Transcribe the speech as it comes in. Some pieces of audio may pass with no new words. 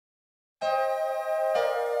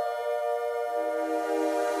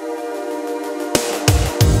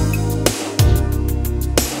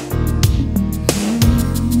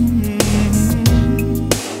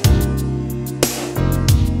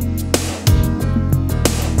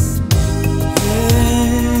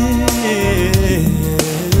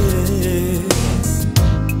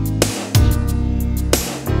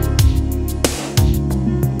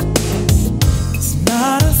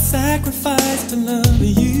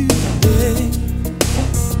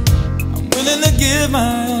willing to give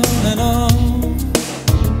my all and all.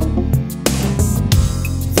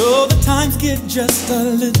 Though the times get just a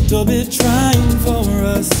little bit trying for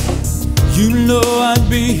us, you know I'd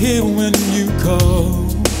be here when you call.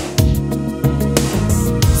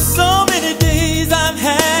 So many days I've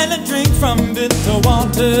had to drink from bitter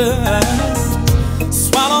water. I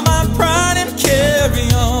swallow my pride and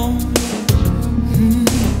carry on.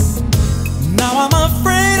 Now I'm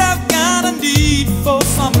afraid I've got a need for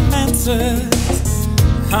some answers.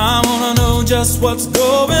 I wanna know just what's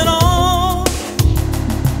going on.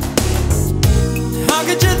 How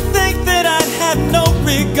could you think that I'd have no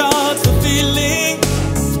regard for feeling?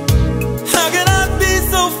 How could I be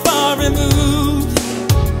so far removed?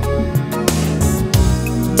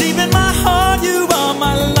 Deep in my heart, you are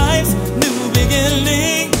my life's new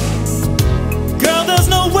beginning. Girl, there's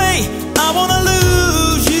no way I wanna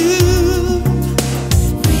lose you.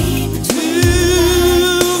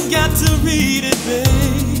 You've got to read it, babe.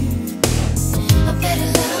 A better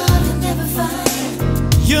love you'll never find.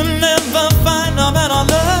 You'll never find a better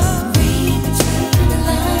love. Read between the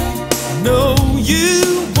lines. No, you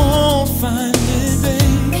won't find it,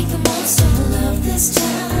 babe. Make the most of the love this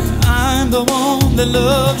time. I'm the one that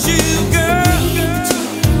loves you, girl. Read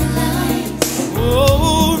between the lines.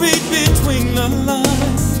 Oh, read between the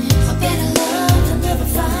lines. A better love you'll never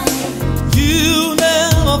find. You'll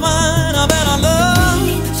never find a better love.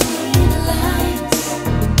 Read between the lines.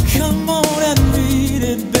 Come on and read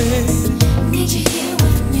it, babe. Need you here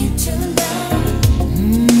with me tonight.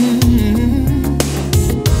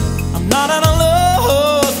 I'm not at a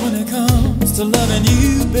loss when it comes to loving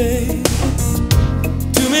you, babe.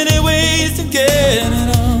 Too many ways to get it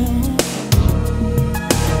on.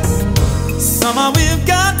 Somehow we've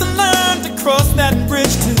got to learn to cross that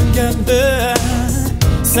bridge together.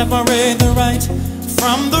 Separate the right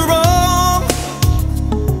from the wrong.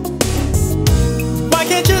 Why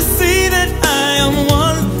can't you see that I am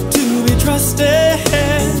one to be trusted?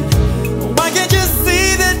 Why can't you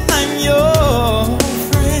see that I'm your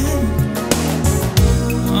friend?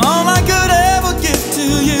 All I could ever give to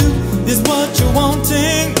you is what you're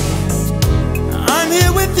wanting. I'm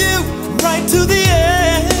here with you right to the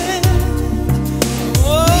end.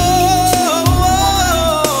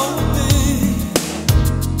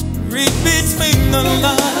 The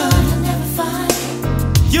line. You'll never find.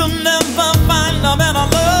 You'll never find a better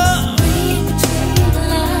love. Read between the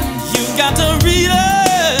lines. You got to read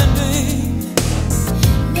it, babe.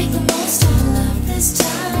 Make the most of the love this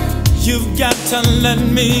time. You've got to let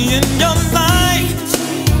me in your life. Read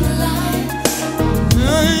between the lines.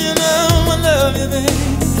 You know I love you, babe.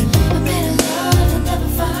 A better love you'll never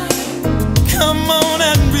find. Come on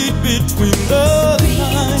and read between the Read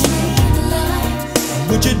lines. between the lines.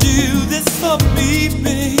 Would you do this for me,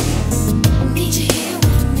 babe? Need you here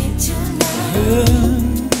with me tonight.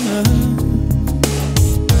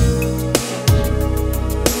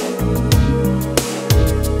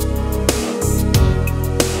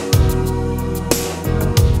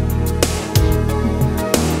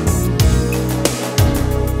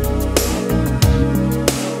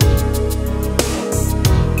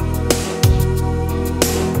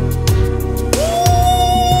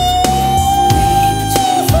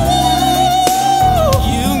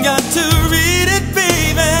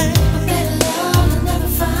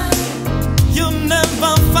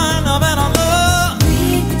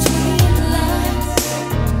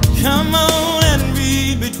 Come on and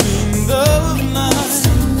read between those lines. Make the most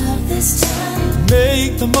of love this time.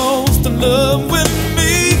 Make the most of love with me.